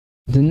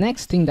The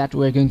next thing that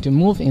we're going to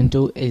move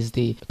into is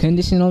the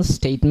conditional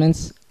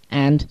statements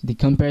and the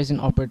comparison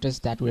operators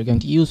that we're going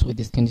to use with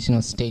these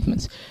conditional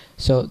statements.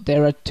 So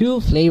there are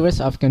two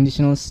flavors of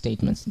conditional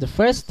statements. The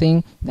first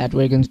thing that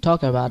we're going to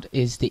talk about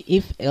is the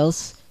if,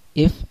 else,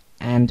 if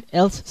and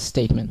else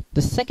statement.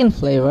 The second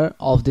flavor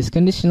of these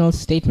conditional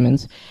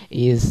statements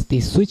is the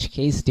switch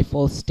case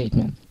default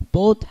statement.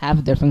 Both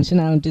have their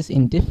functionalities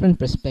in different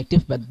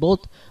perspectives, but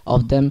both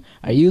of them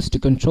are used to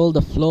control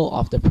the flow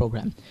of the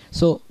program.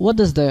 So what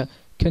does the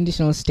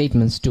conditional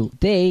statements do?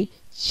 They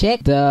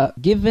check the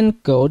given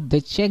code,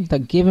 they check the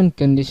given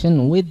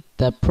condition with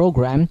the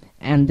program,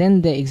 and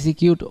then they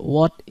execute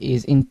what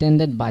is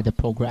intended by the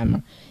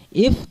programmer.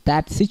 If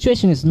that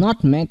situation is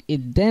not met,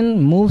 it then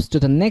moves to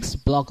the next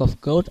block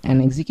of code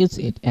and executes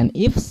it. And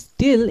if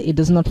still it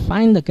does not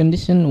find the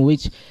condition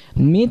which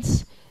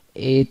meets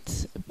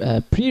its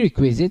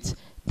prerequisites,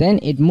 then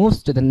it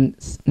moves to the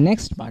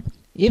next part.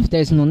 If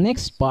there is no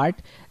next part,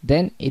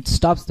 then it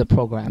stops the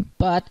program.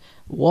 But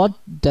what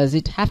does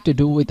it have to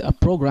do with a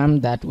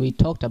program that we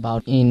talked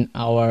about in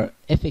our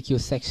FAQ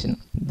section,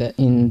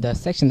 in the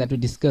section that we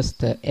discussed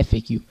the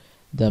FAQ,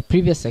 the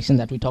previous section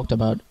that we talked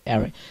about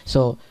array?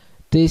 So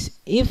these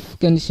if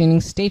conditioning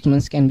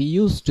statements can be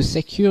used to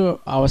secure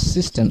our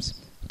systems.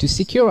 To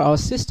secure our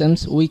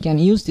systems, we can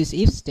use these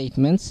if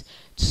statements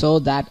so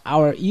that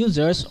our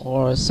users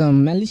or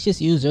some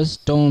malicious users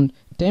don't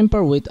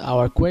tamper with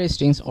our query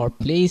strings or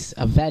place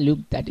a value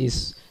that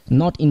is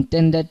not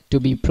intended to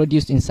be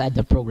produced inside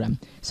the program.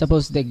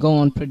 Suppose they go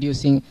on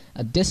producing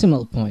a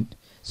decimal point.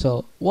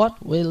 So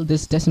what will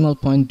this decimal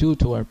point do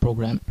to our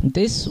program?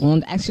 This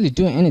won't actually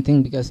do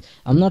anything because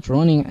I'm not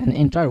running an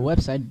entire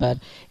website, but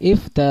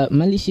if the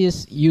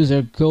malicious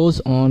user goes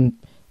on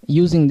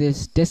using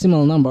this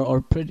decimal number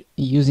or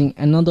using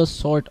another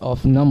sort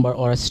of number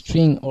or a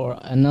string or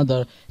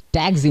another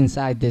tags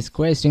inside this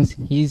query strings,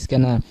 he's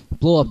gonna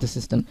blow up the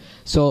system.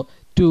 So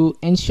to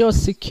ensure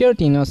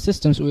security in our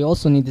systems, we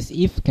also need this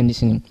if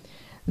conditioning.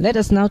 Let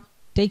us now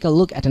take a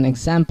look at an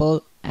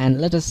example,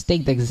 and let us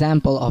take the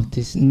example of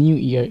this new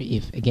year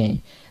if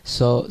again.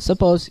 So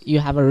suppose you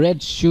have a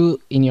red shoe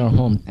in your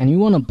home and you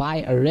want to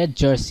buy a red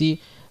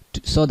jersey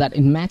so that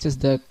it matches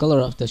the color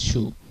of the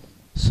shoe.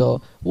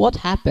 So what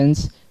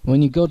happens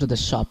when you go to the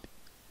shop?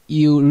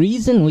 You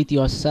reason with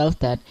yourself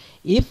that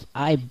if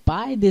I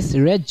buy this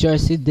red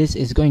jersey, this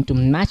is going to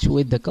match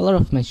with the color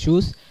of my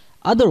shoes,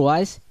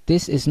 otherwise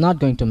this is not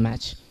going to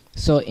match.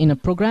 So in a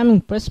programming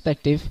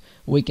perspective,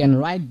 we can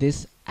write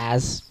this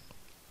as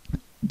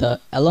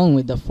along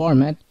with the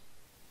format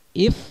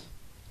if,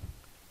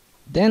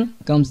 then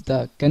comes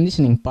the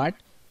conditioning part,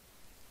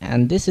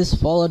 and this is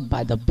followed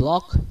by the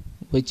block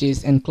which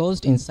is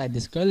enclosed inside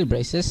these curly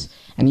braces.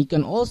 And you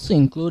can also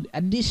include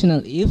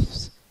additional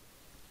ifs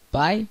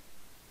by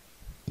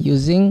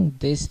using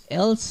this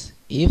else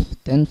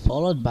if, then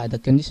followed by the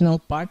conditional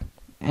part,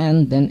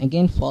 and then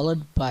again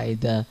followed by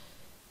the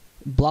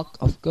block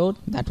of code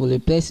that will be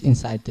placed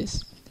inside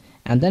this.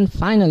 And then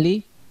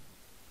finally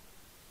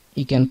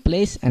you can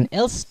place an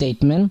else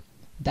statement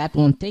that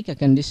won't take a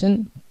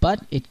condition, but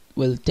it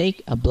will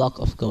take a block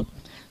of code.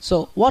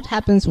 So what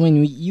happens when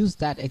we use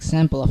that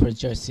example of a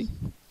jersey?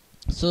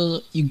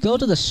 So you go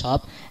to the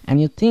shop and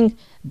you think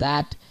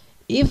that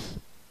if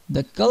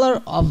the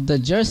color of the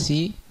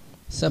jersey,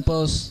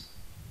 suppose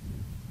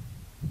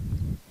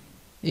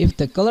if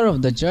the color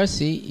of the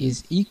jersey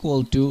is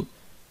equal to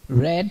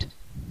red,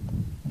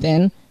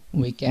 then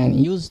we can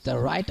use the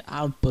write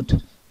output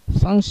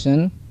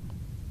function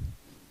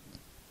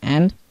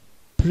and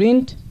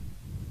print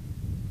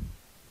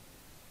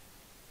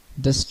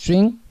the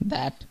string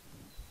that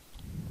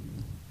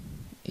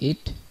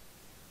it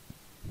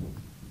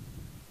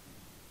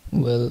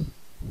will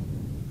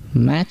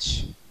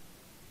match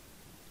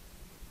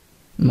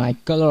my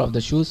color of the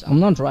shoes. I'm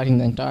not writing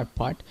the entire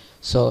part,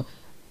 so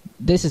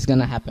this is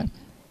gonna happen.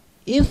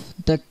 If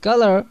the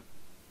color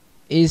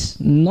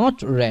is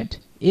not red,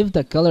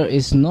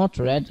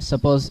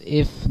 suppose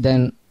if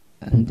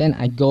then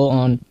I go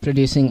on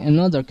producing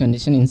another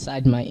condition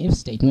inside my if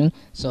statement.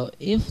 So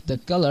if the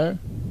color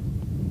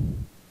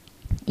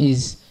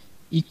is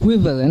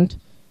equivalent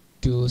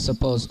to,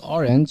 suppose,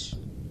 orange,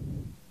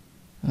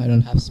 I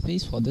don't have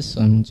space for this,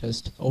 so I'm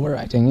just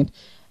overwriting it.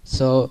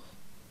 So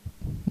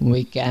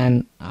we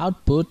can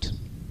output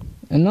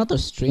another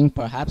string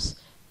perhaps,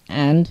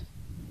 and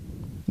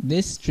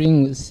this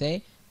string will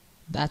say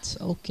that's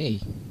okay.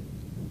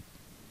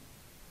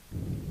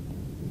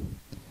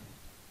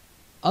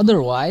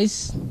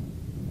 Otherwise,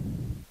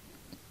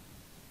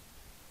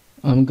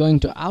 I'm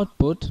going to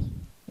output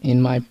in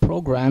my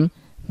program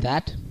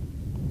that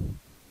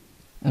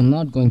I'm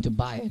not going to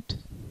buy it.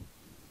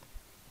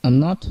 I'm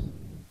not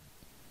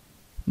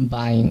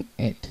buying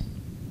it.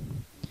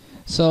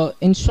 So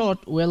in short,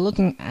 we're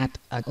looking at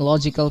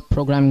logical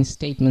programming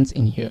statements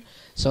in here.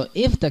 So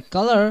if the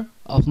color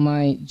of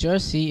my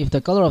jersey, if the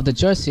color of the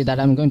jersey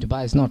that I'm going to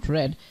buy is not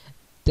red,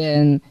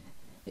 then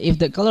if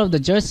the color of the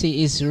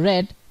jersey is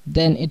red,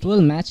 then it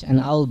will match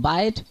and I'll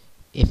buy it.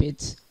 If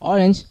it's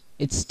orange,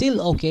 it's still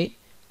okay.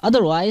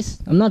 Otherwise,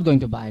 I'm not going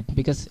to buy it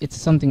because it's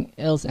something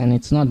else and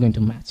it's not going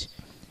to match.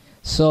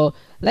 So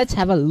let's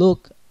have a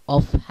look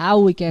of how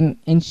we can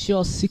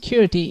ensure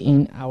security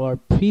in our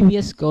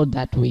previous code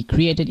that we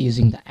created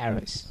using the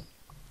arrays.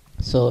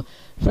 So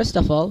first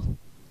of all,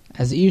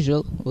 as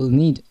usual, we'll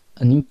need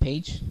a new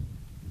page,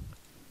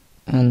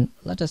 and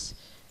let us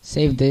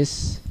save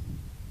this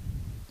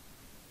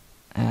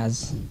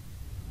as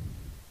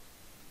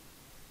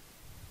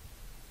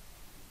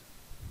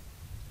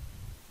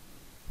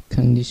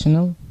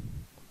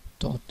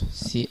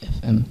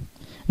conditional.cfm.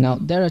 Now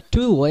there are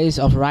two ways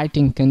of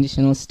writing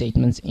conditional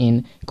statements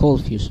in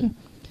Coldfusion.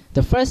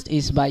 The first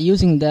is by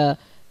using the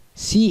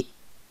cfif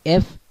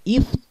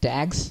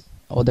tags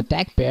or the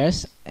tag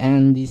pairs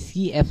and the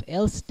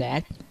cfelse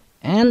tag,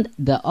 and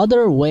the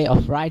other way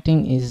of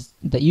writing is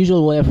the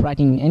usual way of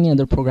writing in any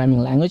other programming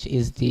language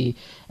is the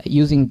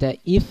using the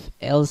if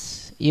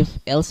else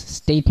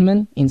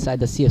statement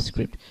inside the CF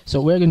script. So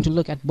we're going to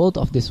look at both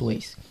of these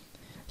ways.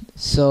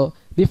 So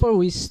before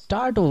we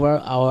start over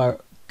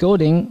our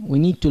coding, we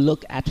need to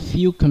look at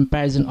few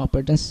comparison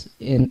operators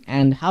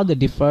and how they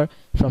differ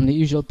from the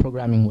usual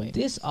programming way.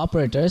 These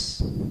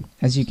operators,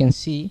 as you can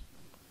see,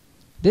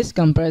 this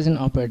comparison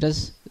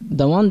operators,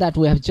 the one that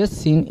we have just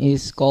seen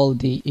is called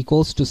the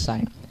equals to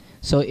sign.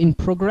 So in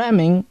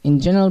programming, in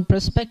general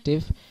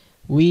perspective,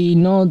 we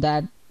know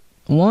that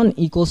one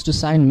equals to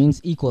sign means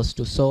equals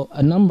to. So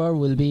a number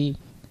will be,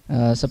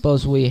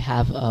 suppose we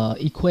have an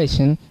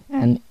equation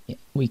and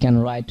we can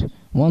write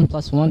 1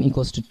 plus 1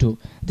 equals to 2.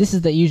 This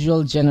is the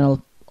usual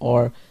general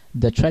or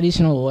the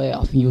traditional way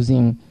of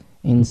using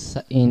in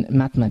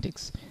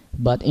mathematics.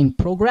 But in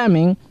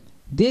programming,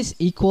 this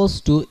equals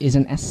to is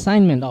an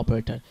assignment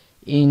operator.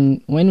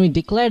 When we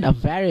declared a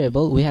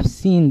variable, we have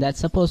seen that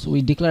suppose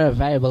we declare a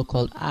variable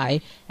called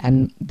I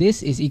and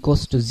this is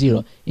equals to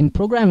 0. In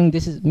programming,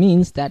 this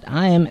means that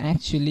I am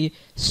actually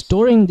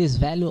storing this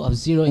value of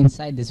 0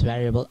 inside this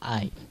variable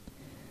I.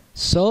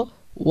 So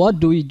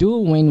what do we do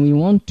when we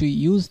want to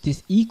use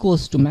this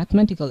equals to,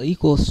 mathematical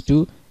equals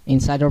to,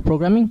 inside our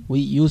programming? We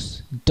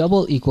use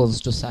double equals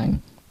to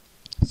sign.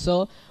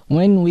 So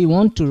when we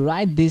want to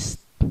write this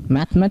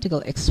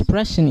mathematical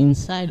expression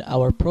inside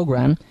our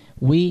program,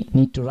 we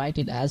need to write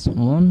it as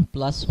 1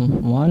 plus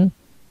 1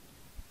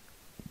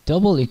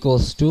 double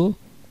equals to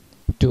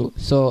 2.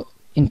 So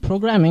in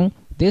programming,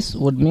 this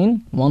would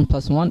mean 1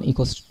 plus 1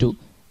 equals to 2,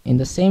 in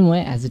the same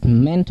way as it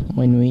meant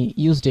when we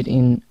used it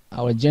in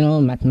our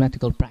general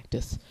mathematical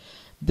practice.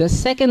 The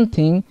second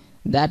thing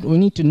that we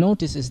need to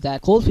notice is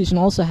that Coldfusion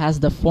also has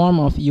the form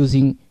of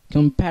using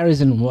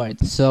comparison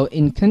words. So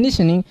in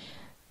conditioning,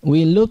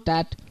 we looked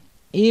at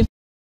if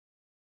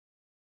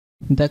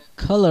the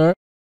color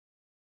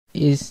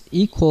is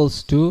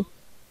equals to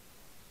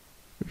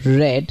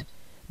red,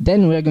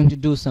 then we're going to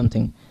do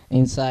something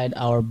inside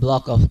our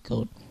block of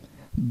code.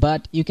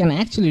 But you can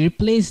actually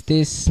replace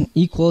this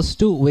equals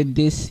to with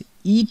this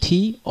et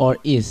or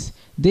is.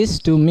 This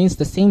two means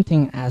the same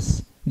thing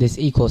as this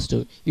equals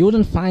to. You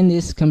wouldn't find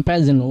these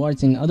comparison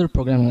words in other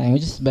programming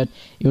languages, but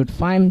you would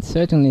find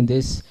certainly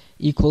this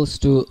equals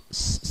to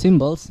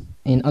symbols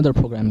in other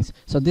programmings.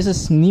 So this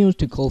is new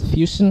to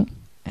Coldfusion,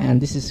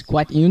 and this is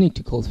quite unique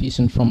to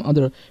Coldfusion from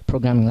other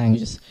programming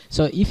languages.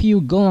 So if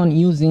you go on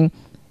using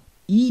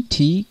ET,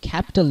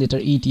 capital letter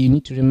ET, you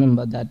need to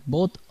remember that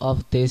both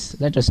of these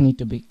letters need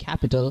to be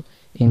capital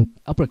in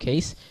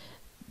uppercase.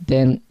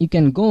 Then you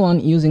can go on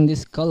using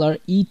this color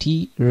ET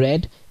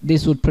red.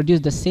 This would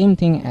produce the same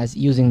thing as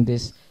using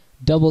this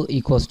double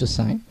equals to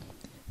sign.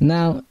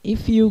 Now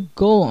if you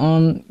go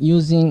on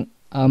using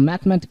a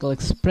mathematical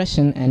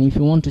expression and if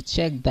you want to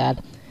check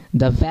that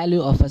the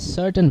value of a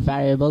certain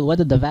variable,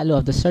 whether the value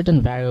of the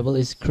certain variable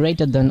is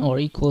greater than or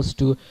equals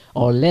to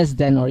or less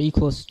than or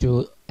equals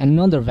to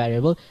another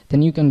variable,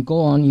 then you can go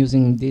on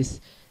using this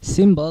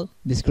symbol,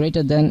 this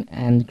greater than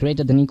and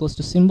greater than equals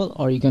to symbol,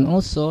 or you can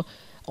also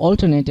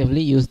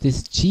alternatively use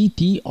this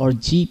GT or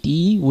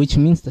GTE, which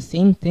means the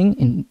same thing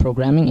in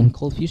programming in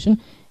Coldfusion,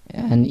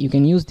 and you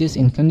can use this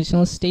in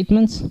conditional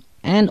statements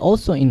and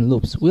also in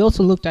loops. We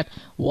also looked at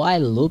while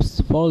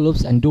loops, for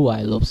loops and do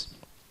while loops.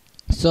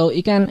 So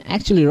you can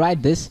actually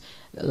write this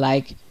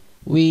like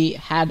we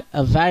had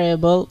a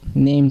variable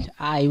named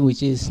I,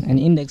 which is an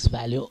index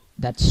value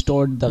that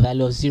stored the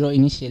value of 0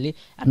 initially,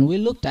 and we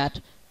looked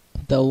at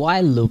the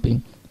while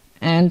looping,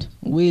 and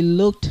we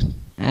looked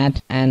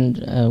at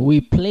and we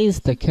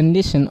placed the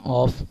condition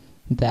of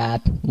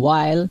that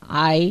while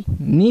I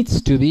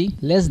needs to be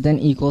less than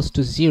equals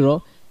to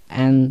 0,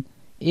 and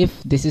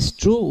if this is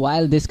true,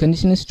 while this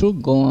condition is true,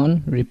 go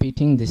on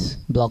repeating this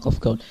block of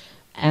code.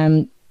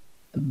 And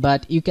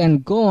but you can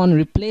go on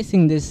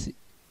replacing this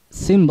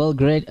symbol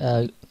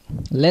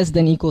less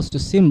than equals to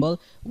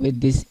symbol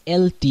with this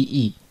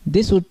LTE.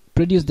 This would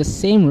produce the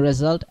same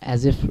result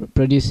as if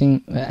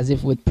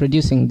with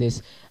producing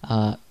this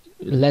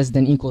less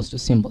than equals to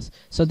symbols.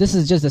 So this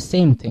is just the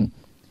same thing.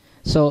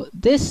 So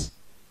these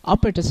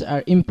operators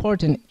are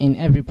important in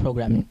every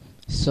programming.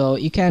 So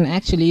you can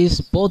actually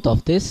use both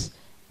of this,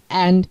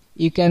 and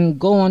you can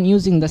go on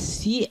using the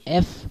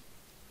cfif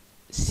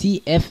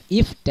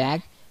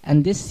tag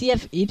and this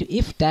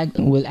cfif tag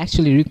will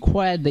actually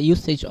require the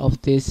usage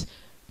of this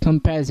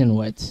comparison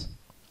words.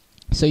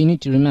 So you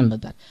need to remember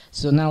that.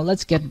 So now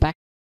let's get back